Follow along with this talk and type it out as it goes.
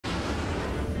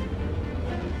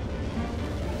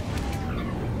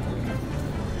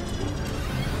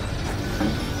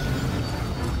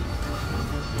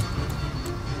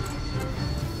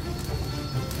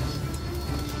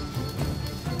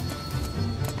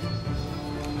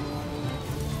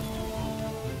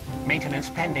Maintenance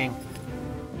pending.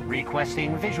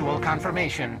 Requesting visual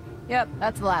confirmation. Yep,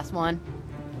 that's the last one.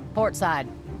 Port side.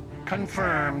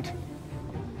 Confirmed.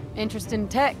 Interest in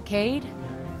tech, Cayde?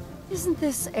 Isn't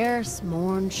this Eris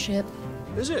Morn ship?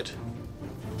 Is it?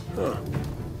 Huh.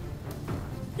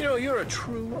 You know, you're a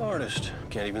true artist.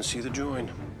 Can't even see the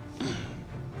join.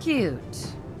 Cute.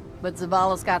 But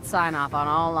Zavala's got sign-off on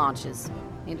all launches.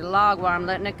 Need a log while I'm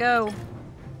letting it go.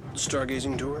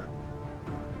 Stargazing tour?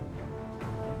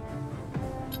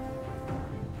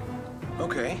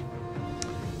 Okay.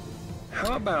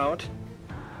 How about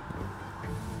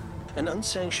an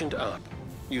unsanctioned op,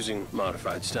 using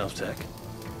modified stealth tech,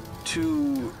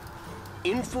 to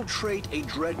infiltrate a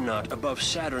dreadnought above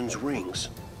Saturn's rings,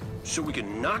 so we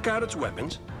can knock out its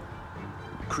weapons,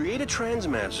 create a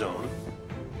transmat zone,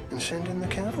 and send in the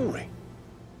cavalry?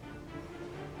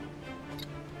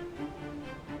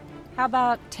 How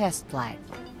about test flight?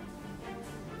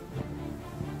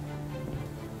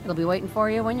 It'll be waiting for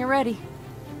you when you're ready.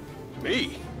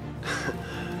 Me?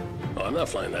 Oh, I'm not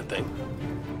flying that thing.